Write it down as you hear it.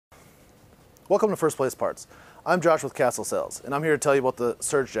Welcome to First Place Parts. I'm Josh with Castle Sales, and I'm here to tell you about the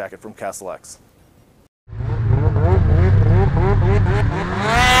Surge Jacket from Castle X.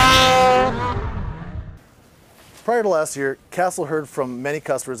 Prior to last year, Castle heard from many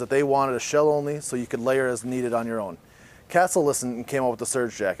customers that they wanted a shell only so you could layer as needed on your own. Castle listened and came up with the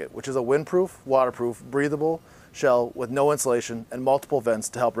Surge Jacket, which is a windproof, waterproof, breathable shell with no insulation and multiple vents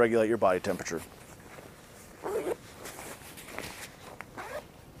to help regulate your body temperature.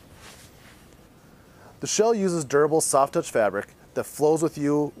 The shell uses durable soft touch fabric that flows with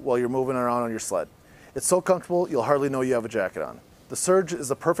you while you're moving around on your sled. It's so comfortable you'll hardly know you have a jacket on. The Surge is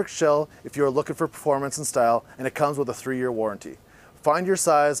the perfect shell if you are looking for performance and style, and it comes with a 3-year warranty. Find your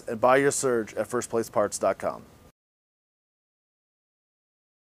size and buy your Surge at firstplaceparts.com.